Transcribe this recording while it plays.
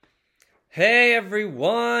Hey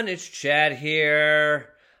everyone, it's Chad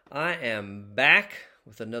here. I am back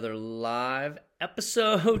with another live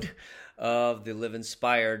episode of the Live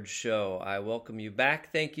Inspired Show. I welcome you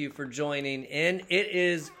back. Thank you for joining in. It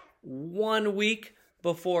is 1 week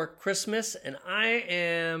before Christmas, and I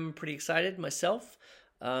am pretty excited myself.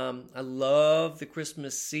 I love the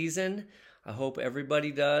Christmas season. I hope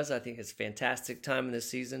everybody does. I think it's a fantastic time in this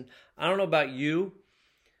season. I don't know about you,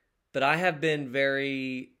 but I have been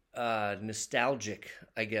very nostalgic,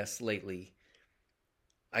 I guess, lately.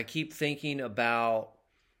 I keep thinking about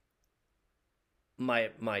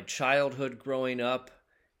my childhood growing up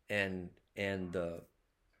and the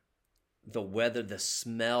weather, the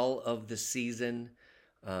smell of the season,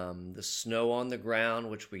 the snow on the ground,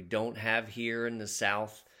 which we don't have here in the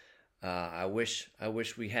South. I wish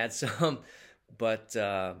we had some, but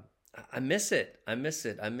I miss it. I miss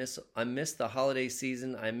it. I miss the holiday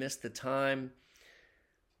season. I miss the time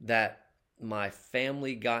that my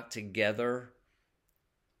family got together.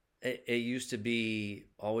 It used to be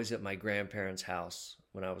always at my grandparents' house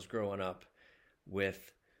when I was growing up,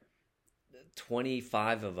 with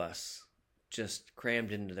 25 of us just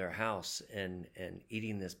crammed into their house and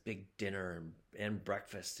eating this big dinner and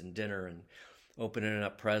breakfast and dinner and opening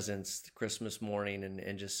up presents Christmas morning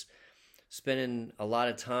and just spending a lot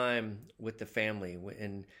of time with the family.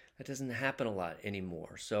 And that doesn't happen a lot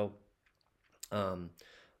anymore. So,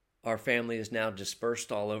 our family is now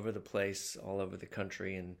dispersed all over the place, all over the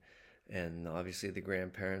country, and obviously the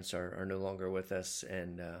grandparents are no longer with us,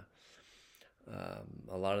 and a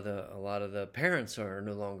lot of the parents are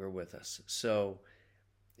no longer with us. So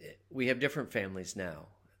we have different families now.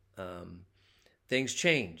 Things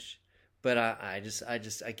change, but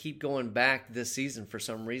I keep going back this season for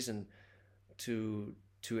some reason to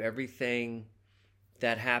everything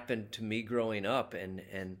that happened to me growing up,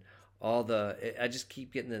 and I just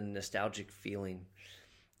keep getting the nostalgic feeling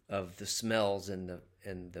of the smells and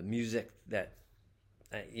the music that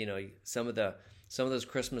some of those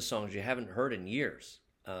Christmas songs you haven't heard in years.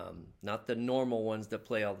 Not the normal ones that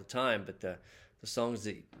play all the time, but the songs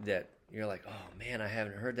that you're like, oh man, I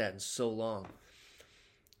haven't heard that in so long.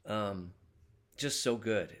 Just so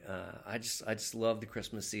good. I just love the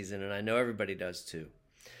Christmas season, and I know everybody does too.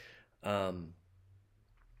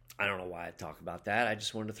 I don't know why I talk about that. I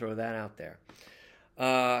just wanted to throw that out there.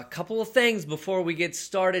 A couple of things before we get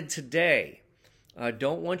started today. I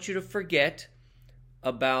don't want you to forget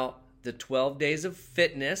about the 12 Days of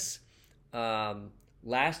Fitness.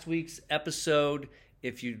 Last week's episode,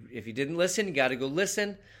 if you didn't listen, you got to go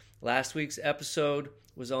listen. Last week's episode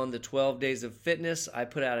was on the 12 Days of Fitness. I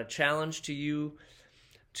put out a challenge to you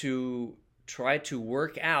to try to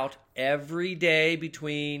work out every day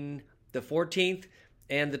between the 14th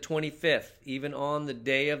and the 25th, even on the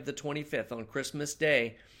day of the 25th, on Christmas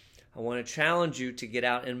Day. I want to challenge you to get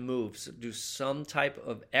out and move. So do some type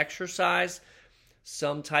of exercise,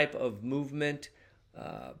 some type of movement,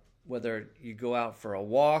 whether you go out for a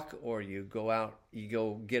walk or you go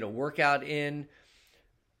get a workout in,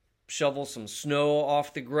 shovel some snow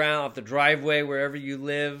off the ground, off the driveway, wherever you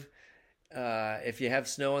live. If you have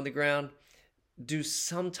snow on the ground, do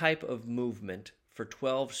some type of movement for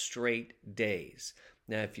 12 straight days.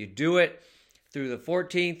 Now, if you do it through the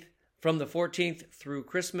 14th, from the 14th through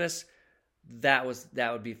Christmas, that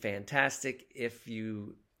would be fantastic. If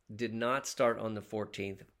you did not start on the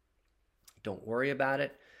 14th, don't worry about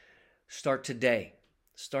it. Start today.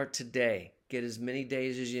 Start today. Get as many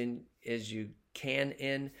days as you can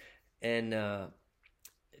in, and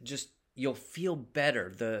just you'll feel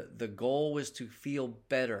better. The goal was to feel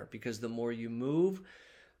better, because the more you move,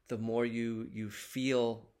 the more you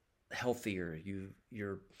feel healthier.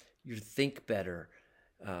 You think better.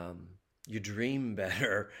 You dream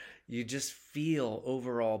better. You just feel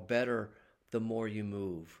overall better the more you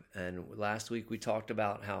move. And last week we talked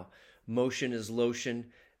about how motion is lotion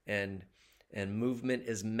and movement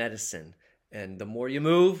is medicine. And the more you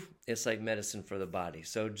move, it's like medicine for the body.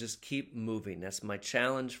 So just keep moving. That's my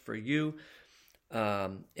challenge for you.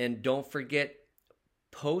 And don't forget,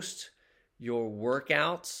 post your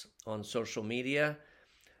workouts on social media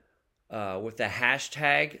with the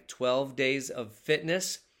hashtag 12 Days of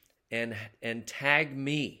Fitness, and tag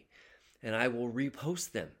me, and I will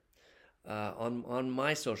repost them on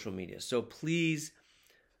my social media. So please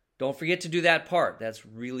don't forget to do that part. That's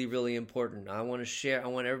really, really important. I want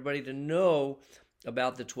everybody to know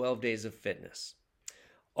about the 12 Days of Fitness.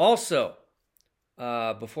 Also,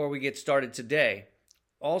 before we get started today,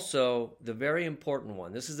 also the very important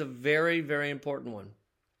one. This is a very, very important one.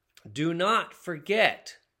 Do not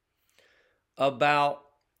forget about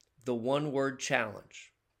the one-word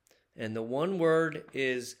challenge. And the one word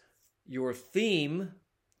is your theme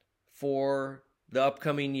for the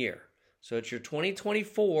upcoming year. So it's your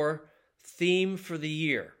 2024 theme for the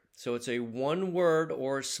year. So it's a one word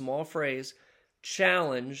or small phrase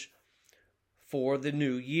challenge for the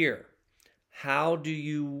new year. How do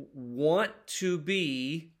you want to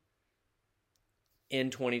be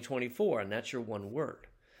in 2024? And that's your one word.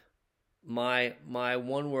 My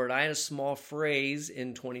one word, I had a small phrase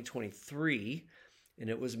in 2023, and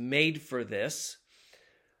it was made for this.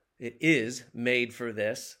 It is made for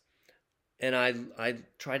this. And I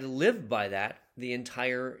try to live by that the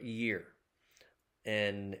entire year.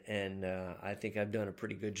 And I think I've done a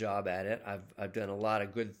pretty good job at it. I've done a lot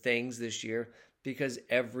of good things this year because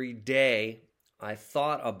every day I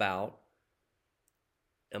thought about,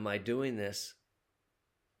 am I doing this?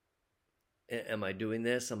 Am I doing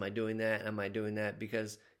this? Am I doing that? Am I doing that?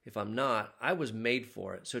 Because if I'm not, I was made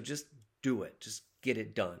for it. So just do it. Just get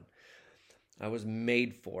it done. I was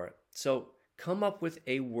made for it. So come up with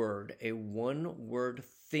a word, a one-word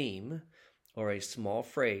theme or a small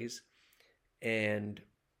phrase, and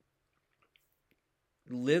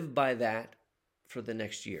live by that for the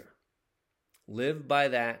next year. Live by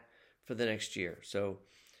that for the next year. So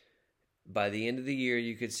by the end of the year,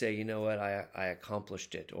 you could say, you know what, I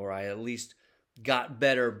accomplished it, or I at least got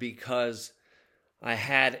better because I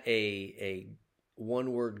had a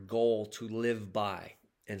one-word goal to live by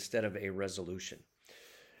instead of a resolution.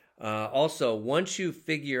 Also, once you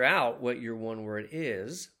figure out what your one word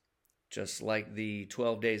is, just like the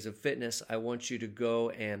 12 days of fitness, I want you to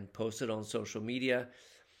go and post it on social media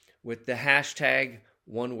with the hashtag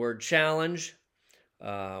one word challenge,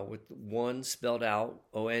 with one spelled out,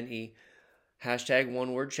 ONE, hashtag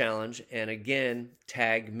one word challenge. And again,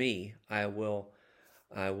 tag me. I will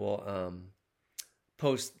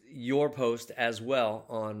post your post as well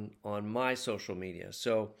on my social media.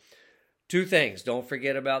 So 2 things. Don't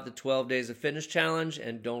forget about the 12 Days of Fitness Challenge,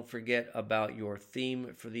 and don't forget about your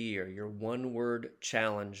theme for the year, your one-word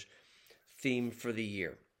challenge theme for the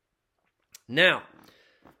year. Now,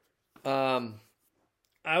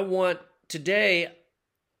 I want to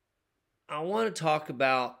talk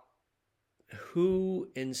about who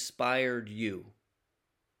inspired you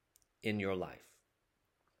in your life.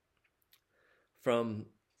 From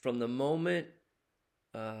the moment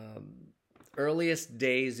earliest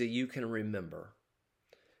days that you can remember,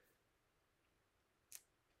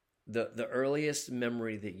 the earliest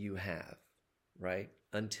memory that you have, right?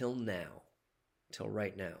 Until now, till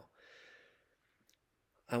right now.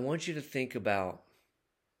 I want you to think about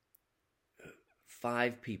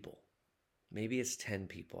 5 people. Maybe it's 10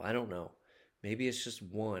 people. I don't know. Maybe it's just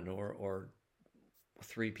 1 or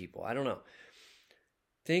 3 people. I don't know.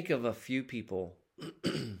 Think of a few people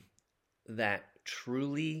that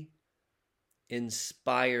truly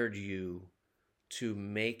inspired you to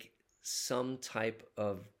make some type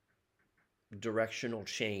of directional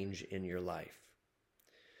change in your life.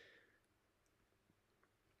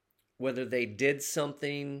 Whether they did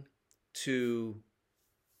something to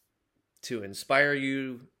inspire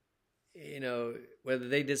you, whether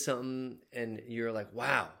they did something and you're like,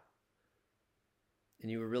 wow, and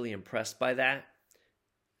you were really impressed by that.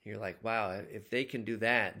 You're like, wow, if they can do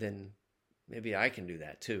that, then maybe I can do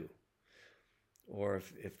that too. Or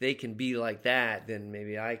if they can be like that, then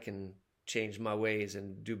maybe I can change my ways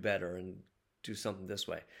and do better and do something this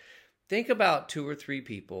way. Think about 2 or 3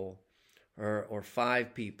 people or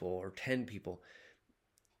 5 people or 10 people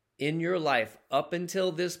in your life up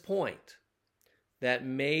until this point that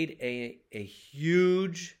made a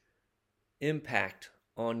huge impact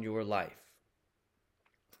on your life.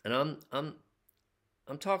 And I'm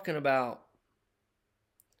talking about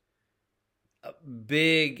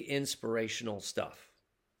big inspirational stuff.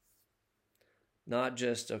 Not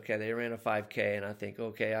just, okay, they ran a 5K and I think,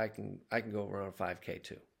 okay, I can go run a 5K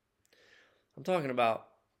too. I'm talking about,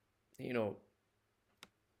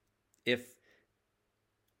 if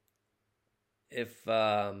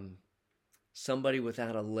somebody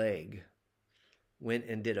without a leg went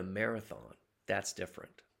and did a marathon, that's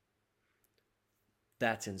different.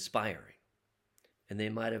 That's inspiring. And they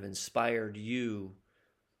might have inspired you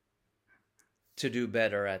to do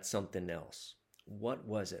better at something else. What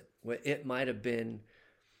was it? It might have been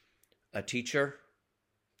a teacher.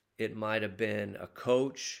 It might have been a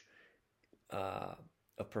coach, a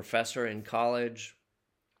professor in college,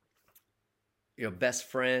 your best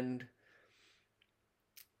friend,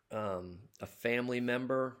 a family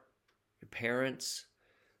member, your parents.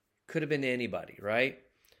 Could have been anybody, right?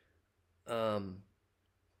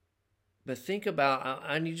 But think about,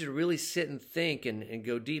 I need you to really sit and think and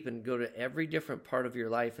go deep and go to every different part of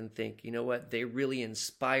your life and think, you know what? They really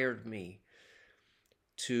inspired me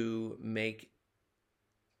to make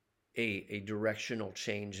a directional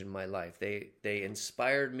change in my life. They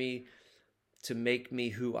inspired me to make me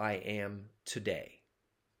who I am today,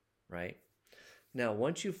 right? Now,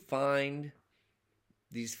 once you find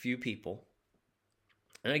these few people,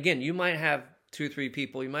 and again, you might have 2 or 3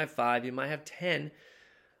 people, you might have 5, you might have 10,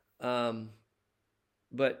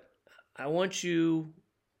 but I want you,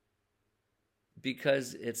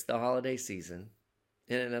 because it's the holiday season,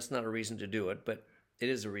 and that's not a reason to do it, but it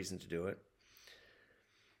is a reason to do it.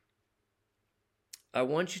 I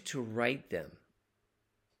want you to write them.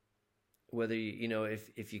 Whether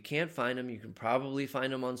if you can't find them, you can probably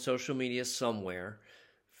find them on social media somewhere,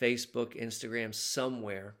 Facebook, Instagram,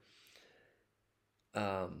 somewhere.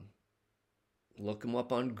 Look them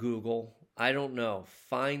up on Google. I don't know.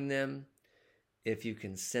 Find them. If you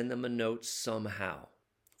can send them a note somehow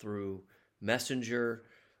through Messenger,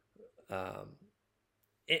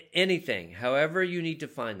 anything, however you need to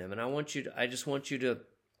find them. And I just want you to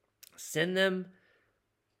send them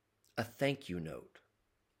a thank you note.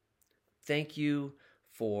 Thank you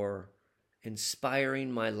for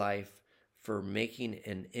inspiring my life, for making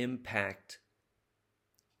an impact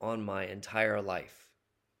on my entire life.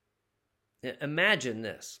 Imagine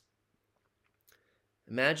this.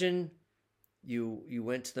 Imagine you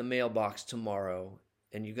went to the mailbox tomorrow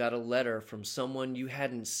and you got a letter from someone you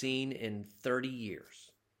hadn't seen in 30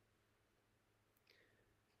 years.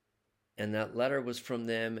 And that letter was from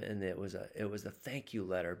them, and it was a thank you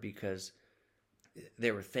letter because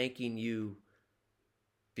they were thanking you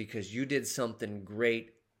because you did something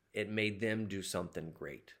great. It made them do something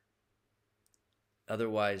great.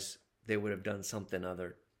 Otherwise, they would have done something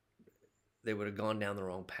other. They would have gone down the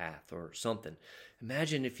wrong path or something.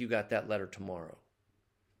 Imagine if you got that letter tomorrow.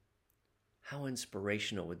 How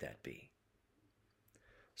inspirational would that be?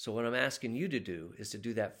 So what I'm asking you to do is to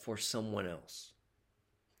do that for someone else.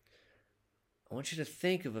 I want you to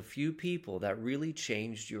think of a few people that really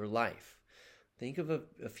changed your life. Think of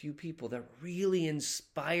a few people that really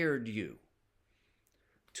inspired you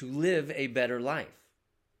to live a better life.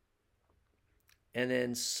 And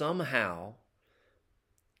then somehow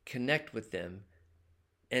connect with them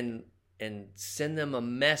and send them a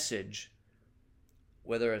message,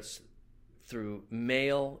 whether it's through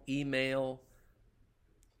mail, email,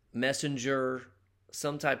 messenger,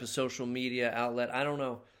 some type of social media outlet, I don't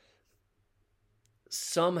know.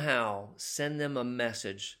 Somehow send them a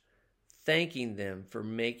message thanking them for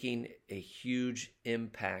making a huge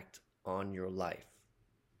impact on your life.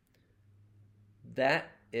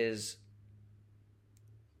 That is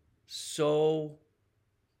so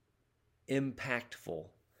impactful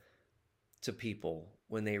to people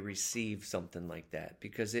when they receive something like that,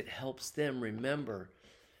 because it helps them remember,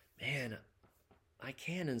 man, I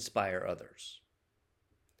can inspire others.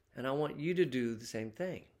 And I want you to do the same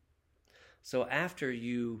thing. So after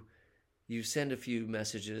you send a few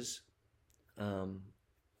messages,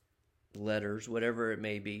 letters, whatever it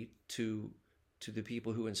may be, to the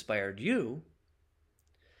people who inspired you,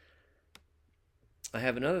 I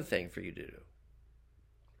have another thing for you to do.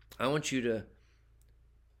 I want you to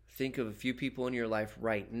think of a few people in your life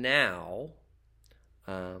right now,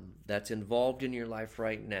 that's involved in your life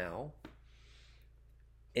right now,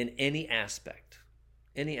 in any aspect,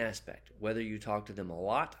 whether you talk to them a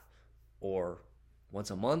lot or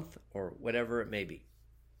once a month or whatever it may be.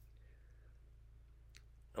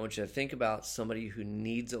 I want you to think about somebody who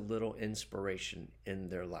needs a little inspiration in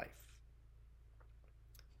their life.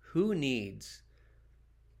 Who needs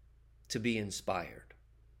to be inspired?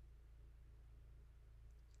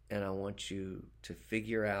 And I want you to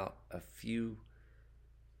figure out a few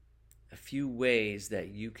ways that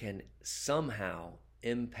you can somehow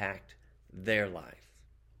impact their life.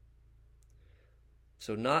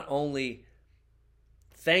 So not only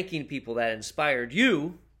thanking people that inspired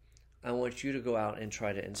you, I want you to go out and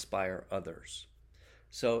try to inspire others.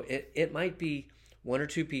 So it might be 1 or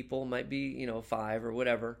 2 people, might be 5 or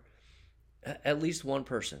whatever, at least one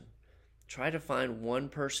person. Try to find one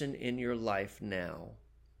person in your life now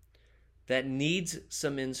that needs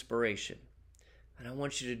some inspiration. And I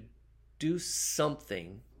want you to do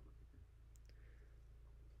something,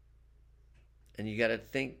 and you got to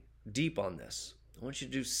think deep on this. I want you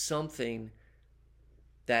to do something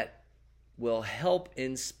that will help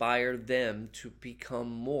inspire them to become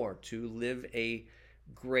more, to live a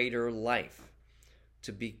greater life,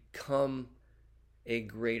 to become a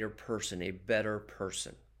greater person, a better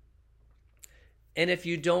person. And if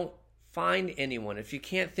you don't find anyone, if you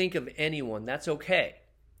can't think of anyone, that's okay.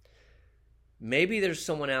 Maybe there's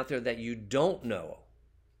someone out there that you don't know.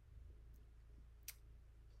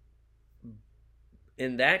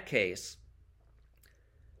 In that case,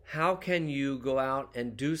 how can you go out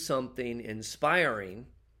and do something inspiring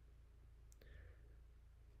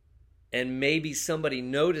and maybe somebody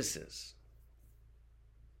notices,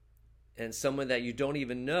 and someone that you don't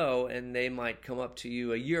even know, and they might come up to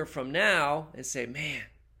you a year from now and say, man,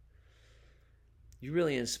 you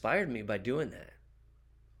really inspired me by doing that.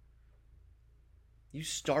 You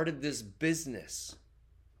started this business.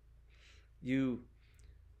 You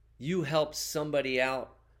helped somebody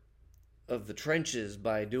out of the trenches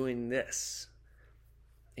by doing this.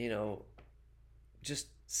 Just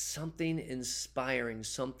something inspiring,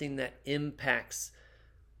 something that impacts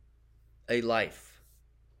a life,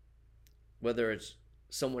 whether it's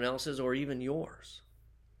someone else's or even yours.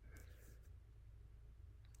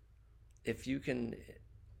 If you can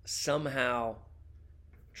somehow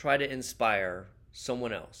try to inspire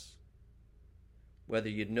someone else, whether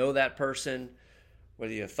you know that person,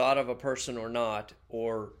 whether you thought of a person or not,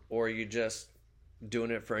 or you're just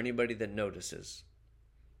doing it for anybody that notices,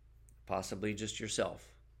 possibly just yourself,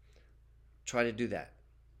 try to do that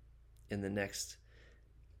in the next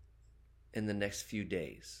few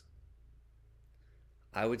days.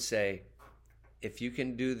 I would say if you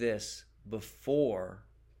can do this before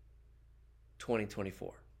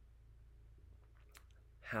 2024,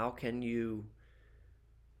 how can you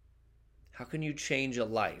change a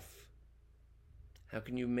life? How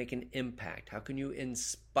can you make an impact? How can you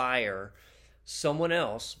inspire someone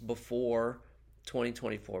else before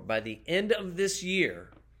 2024? By the end of this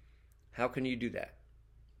year, how can you do that?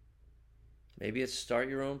 Maybe it's start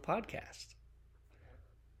your own podcast.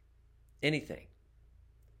 Anything.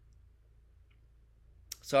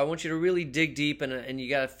 So I want you to really dig deep, and you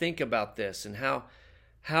got to think about this and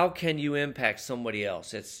how can you impact somebody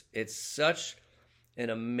else? It's such an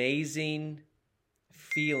amazing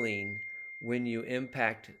feeling when you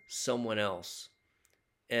impact someone else,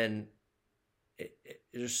 and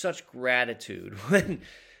there's such gratitude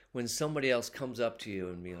when somebody else comes up to you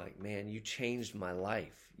and be like, man, you changed my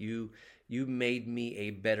life. You made me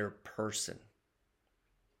a better person.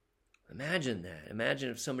 Imagine that. Imagine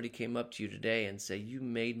if somebody came up to you today and say, you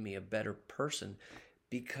made me a better person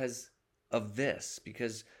because of this,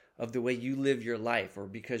 because of the way you live your life, or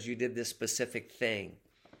because you did this specific thing.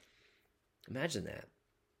 Imagine that.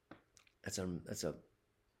 That's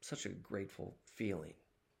such a grateful feeling.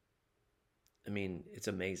 I mean, it's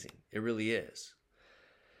amazing. It really is.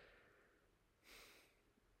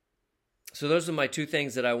 So those are my two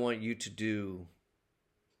things that I want you to do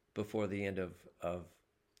before the end of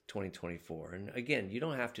 2024. And again, you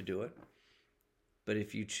don't have to do it, but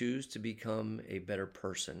if you choose to become a better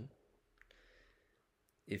person,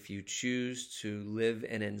 if you choose to live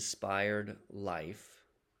an inspired life,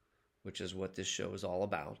 which is what this show is all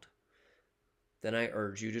about, then I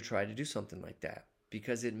urge you to try to do something like that,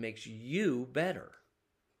 because it makes you better.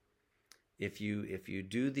 If you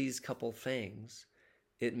do these couple things,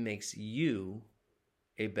 it makes you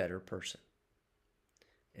a better person.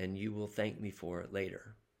 And you will thank me for it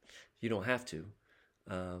later. You don't have to,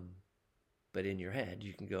 but in your head,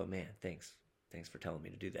 you can go, man, thanks for telling me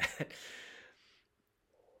to do that.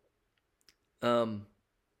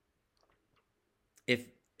 If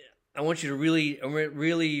I want you to really,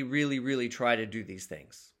 really, really, really try to do these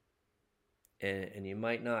things, and you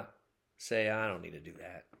might not say, I don't need to do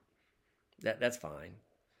that. That's fine.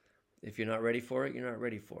 If you're not ready for it, you're not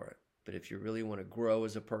ready for it. But if you really want to grow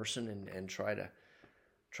as a person and try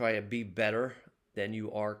to be better than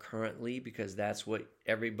you are currently, because that's what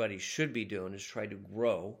everybody should be doing, is try to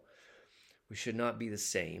grow. We should not be the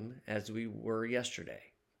same as we were yesterday.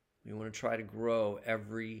 We want to try to grow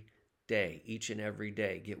every day, each and every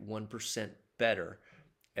day, get 1% better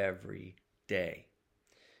every day.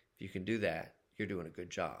 If you can do that, you're doing a good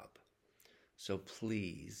job. So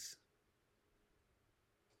please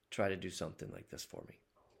try to do something like this for me.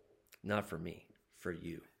 Not for me, for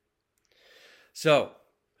you. So,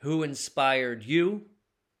 who inspired you,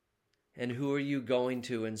 and who are you going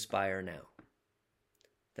to inspire now?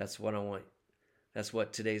 That's what I want. That's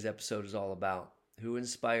what today's episode is all about. Who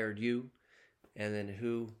inspired you, and then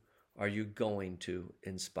who are you going to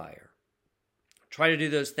inspire? Try to do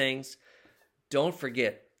those things. Don't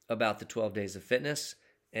forget about the 12 days of fitness,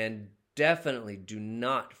 and definitely do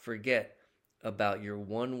not forget about your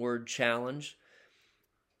one-word challenge.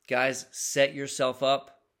 Guys, set yourself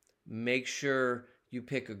up. Make sure you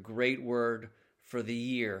pick a great word for the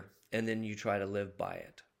year, and then you try to live by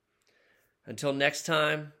it. Until next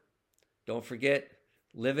time, don't forget,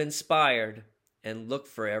 live inspired and look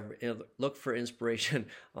for inspiration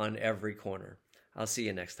on every corner. I'll see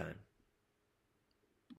you next time.